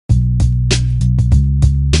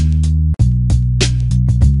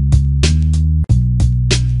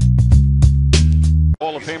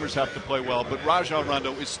of Famers have to play well, but Rajon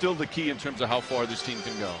Rondo is still the key in terms of how far this team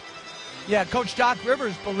can go. Yeah, Coach Doc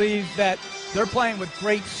Rivers believes that they're playing with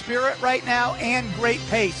great spirit right now and great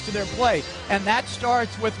pace to their play. And that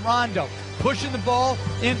starts with Rondo pushing the ball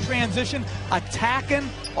in transition, attacking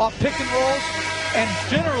off pick and rolls, and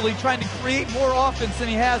generally trying to create more offense than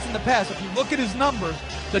he has in the past. If you look at his numbers,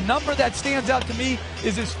 the number that stands out to me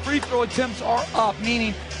is his free throw attempts are up,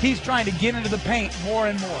 meaning he's trying to get into the paint more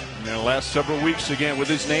and more. In the last several weeks, again, with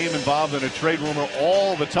his name involved in a trade rumor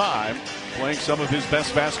all the time, playing some of his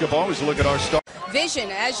best basketball. Always look at our star. Vision,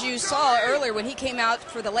 as you saw earlier when he came out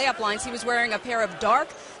for the layup lines, he was wearing a pair of dark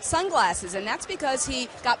sunglasses, and that's because he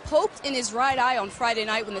got poked in his right eye on Friday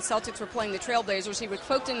night when the Celtics were playing the Trailblazers. He was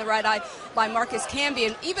poked in the right eye by Marcus Camby,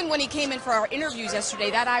 and even when he came in for our interviews yesterday,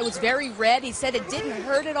 that eye was very red. He said it didn't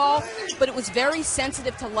hurt at all, but it was very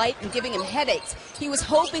sensitive to light and giving him headaches. He was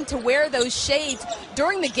hoping to wear those shades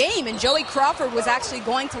during the game, and Joey Crawford was actually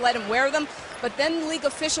going to let him wear them. But then league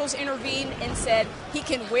officials intervened and said he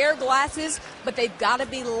can wear glasses, but they've got to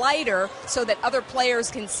be lighter so that other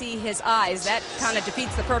players can see his eyes. That kind of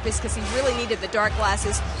defeats the purpose because he really needed the dark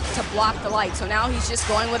glasses to block the light. So now he's just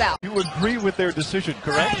going without. You agree with their decision,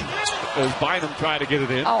 correct? As Bynum trying to get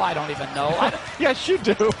it in. Oh, I don't even know. Yes, you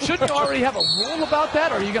do. Shouldn't you already have a rule about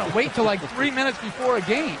that, or are you going to wait till like 3 minutes before a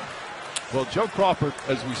game? Well, Joe Crawford,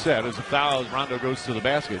 as we said, as a foul, as Rondo goes to the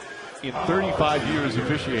basket. In 35 years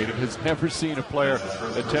officiating, has never seen a player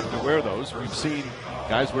attempt to wear those. We've seen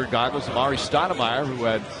guys wear goggles. Amari Stoudemire, who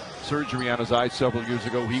had surgery on his eyes several years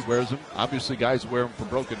ago, he wears them. Obviously, guys wear them for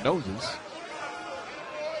broken noses.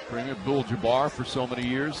 Bring Abdul-Jabbar for so many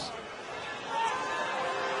years.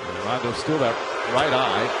 And Rondo still that right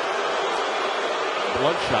eye.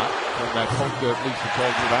 Bloodshot from that poke that Lisa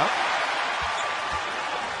told you about.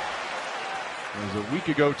 It was a week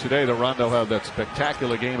ago today that Rondo had that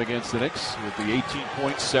spectacular game against the Knicks with the 18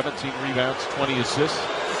 points, 17 rebounds, 20 assists.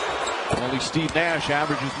 Only Steve Nash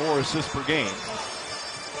averages more assists per game.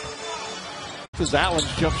 This is Allen's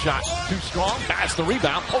jump shot too strong. Pass the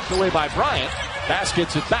rebound, poked away by Bryant. Bass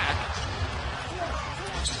gets it back.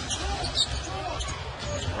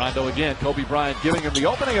 Rondo again, Kobe Bryant giving him the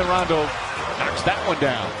opening, and Rondo knocks that one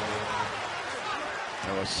down.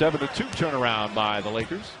 There was a 7-2 turnaround by the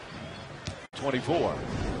Lakers. 24.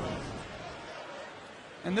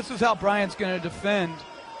 And this is how Bryant's going to defend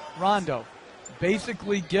Rondo,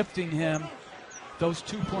 basically gifting him those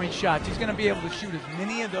 2-point shots. He's going to be able to shoot as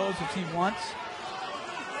many of those as he wants.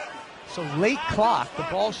 So late clock, the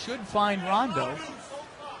ball should find Rondo,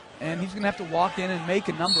 and he's going to have to walk in and make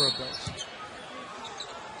a number of those.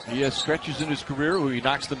 He has stretches in his career where he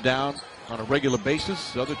knocks them down on a regular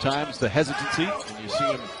basis. Other times the hesitancy, and you see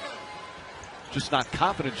him just not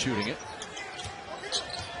confident shooting it.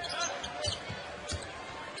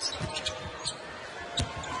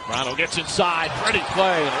 Rondo gets inside, pretty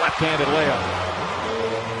play, and a left-handed layup.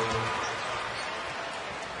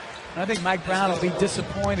 I think Mike Brown will be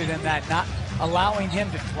disappointed in that, not allowing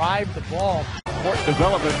him to drive the ball. Important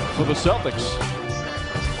development for the Celtics.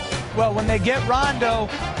 Well, when they get Rondo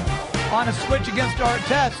on a switch against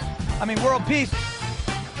Artest, I mean, World Peace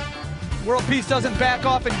doesn't back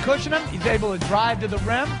off and cushion him. He's able to drive to the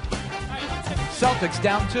rim. Celtics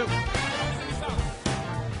down 2.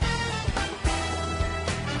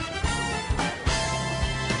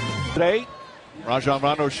 Today, Rajon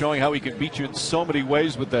Rondo showing how he can beat you in so many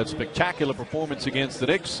ways with that spectacular performance against the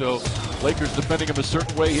Knicks. So Lakers defending him a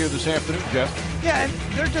certain way here this afternoon, Jeff. Yeah, and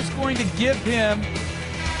they're just going to give him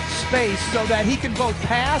space so that he can both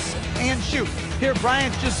pass and shoot. Here,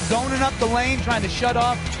 Bryant's just zoning up the lane, trying to shut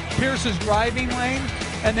off Pierce's driving lane,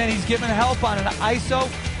 and then he's giving help on an ISO.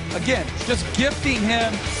 Again, just gifting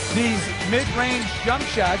him these mid-range jump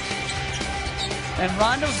shots, and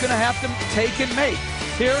Rondo's going to have to take and make.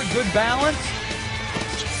 Here, good balance,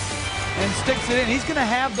 and sticks it in. He's going to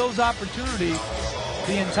have those opportunities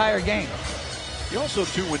the entire game. He also,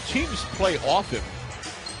 too, when teams play off him,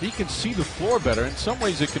 he can see the floor better. In some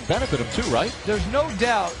ways, it can benefit him, too, right? There's no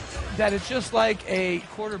doubt that it's just like a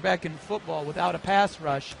quarterback in football without a pass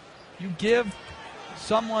rush. You give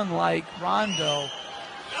someone like Rondo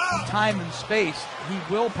time and space,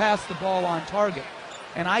 he will pass the ball on target.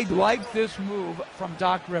 And I like this move from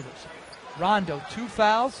Doc Rivers. Rondo, 2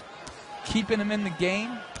 fouls, keeping him in the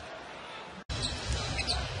game.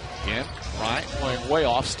 Again, Bryant playing way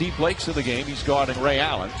off. Steve Blake's in the game. He's guarding Ray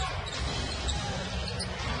Allen.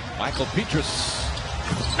 Michael Petrus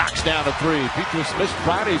knocks down a 3. Petrus missed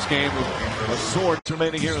Friday's game with a sword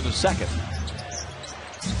remaining here in the second.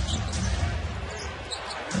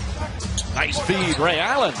 Nice feed, Ray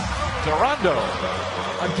Allen to Rondo.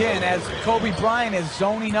 Again, as Kobe Bryant is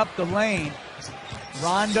zoning up the lane,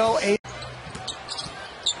 Rondo, 8.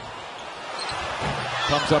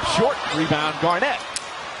 Comes up short, rebound Garnett.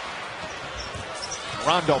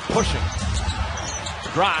 Rondo pushing.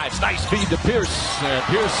 Drives, nice feed to Pierce. And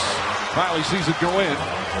Pierce finally sees it go in.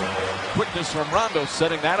 Quickness from Rondo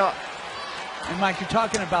setting that up. And Mike, you're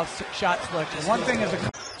talking about shot selection. One thing is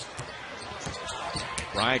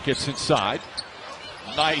Bryant gets inside.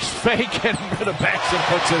 Nice fake, and backs and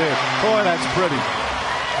puts it in. Boy, that's pretty.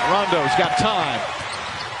 Rondo's got time.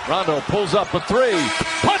 Rondo pulls up a three.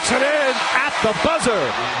 Puts it in at the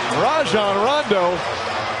buzzer. Rajon Rondo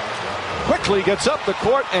quickly gets up the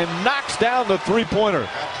court and knocks down the three-pointer.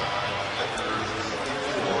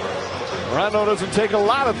 Rondo doesn't take a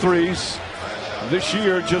lot of threes this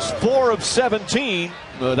year, just 4 of 17.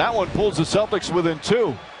 That one pulls the Celtics within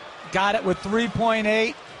 2. Got it with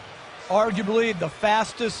 3.8. Arguably the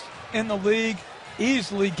fastest in the league.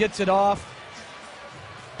 Easily gets it off.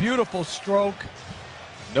 Beautiful stroke.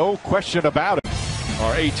 No question about it.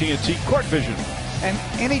 Our AT&T court vision. And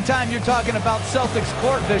anytime you're talking about Celtics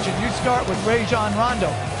court vision, you start with Rajon Rondo.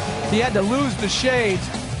 He had to lose the shades,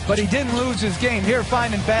 but he didn't lose his game. Here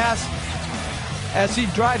finding Bass as he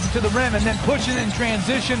drives it to the rim and then pushing in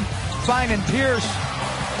transition, finding Pierce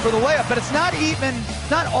for the layup. But it's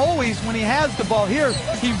not always when he has the ball. Here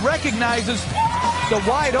he recognizes the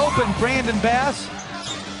wide open Brandon Bass,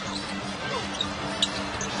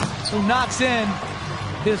 who knocks in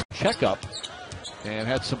his checkup and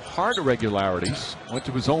had some hard irregularities. Went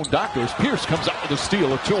to his own doctors. Pierce comes out with a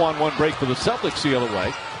steal, a 2-on-1 break for the Celtics the other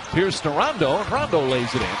way. Pierce to Rondo, and Rondo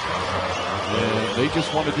lays it in. And they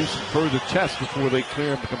just want to do some further tests before they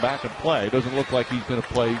clear him to come back and play. It doesn't look like he's going to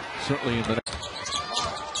play, certainly in the next.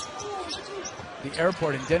 The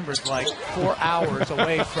airport in Denver's like 4 hours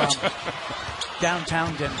away from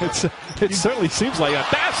downtown Denver. It certainly seems like a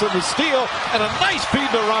pass and the steal and a nice feed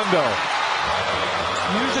to Rondo.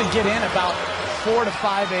 You usually get in about 4 to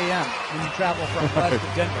 5 a.m. when you travel from west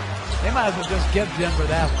to Denver. They might as well just give Denver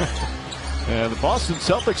that one. And the Boston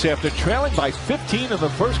Celtics, after trailing by 15 in the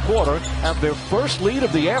first quarter, have their first lead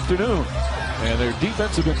of the afternoon. And their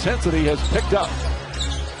defensive intensity has picked up.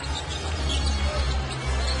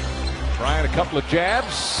 Bryant a couple of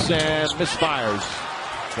jabs and misfires.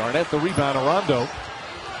 Garnett the rebound to Rondo.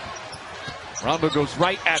 Rondo goes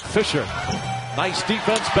right at Fisher. Nice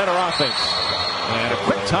defense, better offense. And a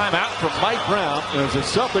quick timeout from Mike Brown as the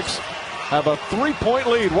Celtics have a 3-point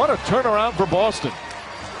lead. What a turnaround for Boston.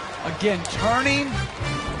 Again, turning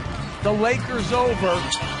the Lakers over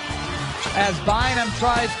as Bynum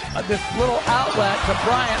tries this little outlet to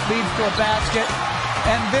Bryant, leads to a basket.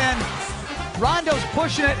 And then Rondo's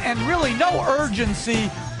pushing it, and really no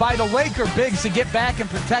urgency by the Laker bigs to get back and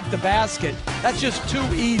protect the basket. That's just too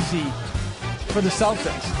easy for the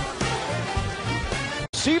Celtics.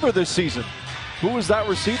 Receiver this season. Who was that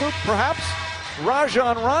receiver? Perhaps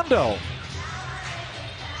Rajon Rondo.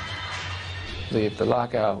 If the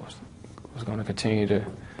lockout was going to continue to,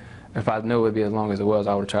 if I knew it would be as long as it was,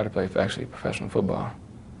 I would try to play for actually professional football.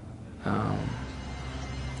 I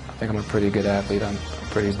think I'm a pretty good athlete. I'm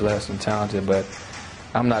pretty blessed and talented, but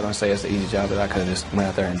I'm not going to say it's an easy job that I could have just went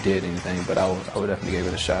out there and did anything, but I would definitely give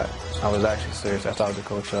it a shot. I was actually serious. I talked to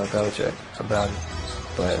Coach Belichick about it,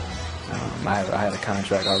 but I had a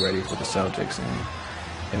contract already with the Celtics, and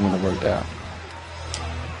it wouldn't have worked out.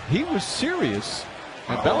 He was serious.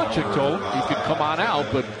 And Belichick told him he could come on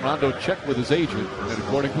out, but Rondo checked with his agent, and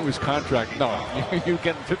according to his contract, no, you're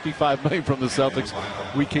getting $55 million from the Celtics.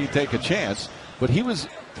 We can't take a chance. But he was,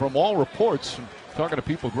 from all reports, talking to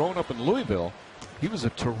people growing up in Louisville, he was a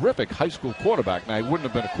terrific high school quarterback. Now, he wouldn't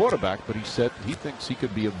have been a quarterback, but he said he thinks he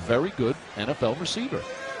could be a very good NFL receiver.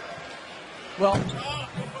 Well, in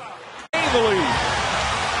the lead.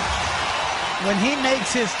 When he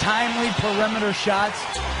makes his timely perimeter shots,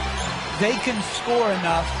 they can score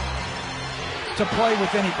enough to play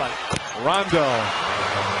with anybody. Rondo.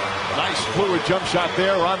 Nice fluid jump shot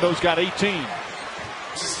there. Rondo's got 18.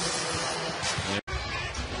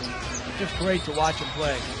 Just great to watch him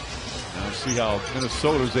play. Now see how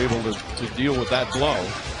Minnesota's able to deal with that blow.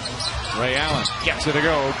 Ray Allen gets it to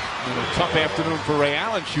go. And a tough afternoon for Ray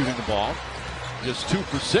Allen shooting the ball. Just 2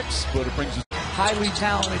 for 6, but it brings us highly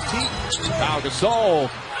talented team. Now Gasol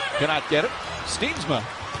cannot get it. Steensma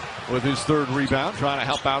with his 3rd rebound, trying to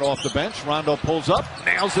help out off the bench. Rondo pulls up,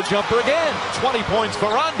 nails the jumper again. 20 points for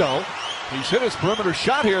Rondo. He's hit his perimeter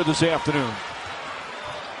shot here this afternoon.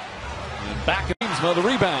 And back at Steensma, the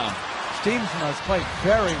rebound. Steensma has played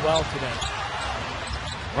very well today.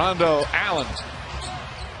 Rondo, Allen.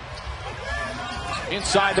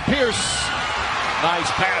 Inside to Pierce.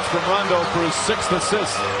 Nice pass from Rondo for his 6th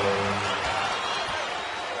assist.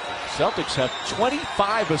 Celtics have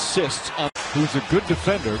 25 assists on who's a good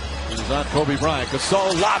defender. He's on Kobe Bryant.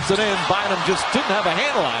 Gasol lobs it in. Bynum just didn't have a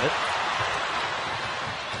handle on it.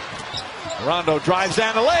 Rondo drives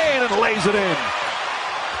down the lane and lays it in.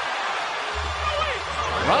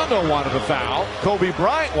 Rondo wanted a foul. Kobe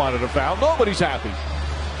Bryant wanted a foul. Nobody's happy.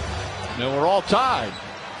 And we're all tied.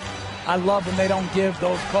 I love when they don't give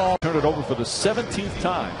those calls. Turn it over for the 17th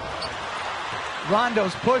time.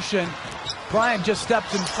 Rondo's pushing. Bryant just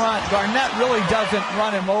steps in front. Garnett really doesn't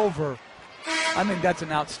run him over. I think that's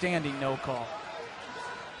an outstanding no call.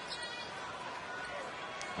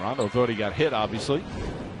 Rondo thought he got hit, obviously.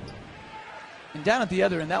 And down at the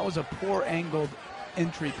other end, that was a poor angled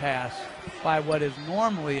entry pass by what is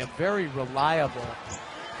normally a very reliable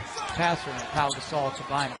passer in Pau Gasol to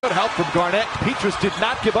Bynum. Good help from Garnett. Petrus did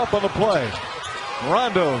not give up on the play.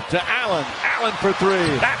 Rondo to Allen. Allen for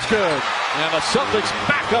three. That's good. And the Celtics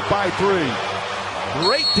back up by 3.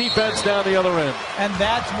 Great defense down the other end. And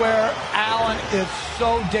that's where Allen is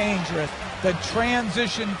so dangerous. The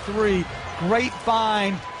transition 3. Great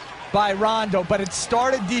find by Rondo, but it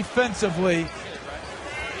started defensively.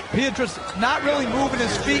 Petrus not really moving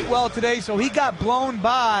his feet well today, so he got blown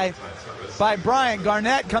by Bryant.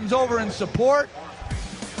 Garnett comes over in support.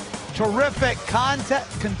 Terrific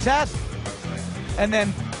contest. And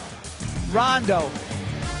then Rondo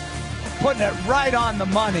putting it right on the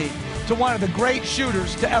money to one of the great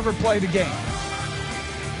shooters to ever play the game.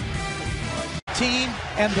 Team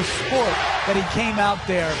and the sport that he came out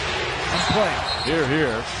there and played.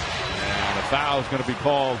 Here. And a foul is going to be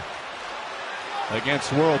called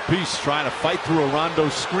against World Peace, trying to fight through a Rondo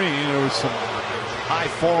screen. There was some high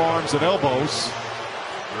forearms and elbows.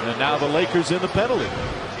 And now the Lakers in the penalty.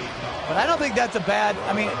 But I don't think that's a bad,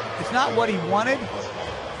 I mean, it's not what he wanted.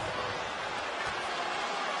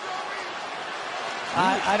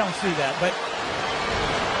 I don't see that. But,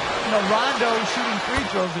 you know, Rondo shooting free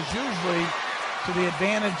throws is usually to the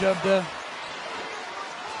advantage of the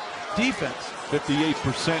defense.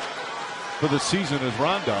 58% for the season is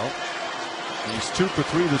Rondo. He's 2 for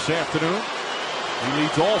 3 this afternoon. He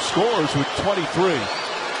leads all scorers with 23.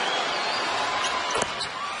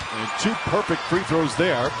 And 2 perfect free throws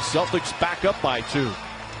there. Celtics back up by 2.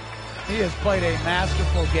 He has played a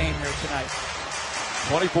masterful game here tonight.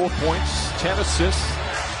 24 points, 10 assists,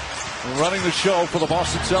 running the show for the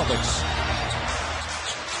Boston Celtics.